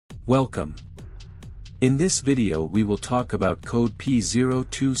Welcome. In this video we will talk about code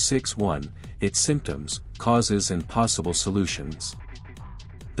P0261, its symptoms, causes and possible solutions.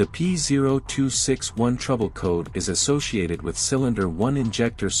 The P0261 trouble code is associated with cylinder 1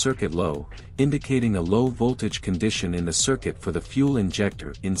 injector circuit low, indicating a low voltage condition in the circuit for the fuel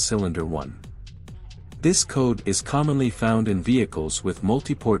injector in cylinder 1. This code is commonly found in vehicles with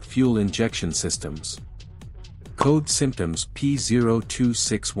multi-port fuel injection systems. Code symptoms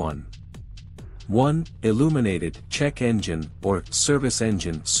P0261. 1. Illuminated check engine or service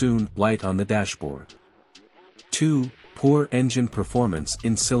engine soon light on the dashboard. 2. Poor engine performance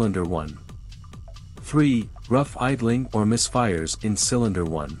in cylinder 1. 3. Rough idling or misfires in cylinder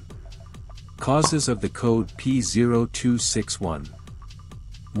 1. Causes of the code P0261.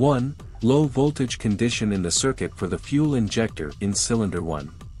 1. Low voltage condition in the circuit for the fuel injector in cylinder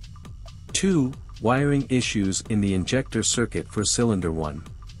 1. 2. Wiring issues in the injector circuit for cylinder 1.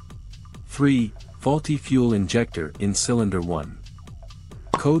 3. Faulty fuel injector in cylinder 1.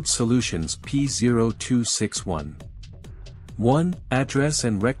 Code solutions P0261. 1. Address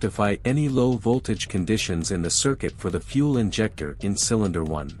and rectify any low voltage conditions in the circuit for the fuel injector in cylinder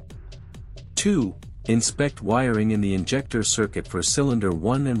 1. 2. Inspect wiring in the injector circuit for cylinder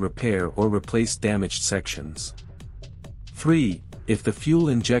 1 and repair or replace damaged sections. 3. If the fuel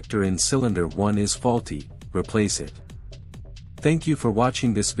injector in cylinder 1 is faulty, replace it. Thank you for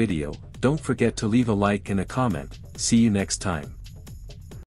watching this video. Don't forget to leave a like and a comment. See you next time.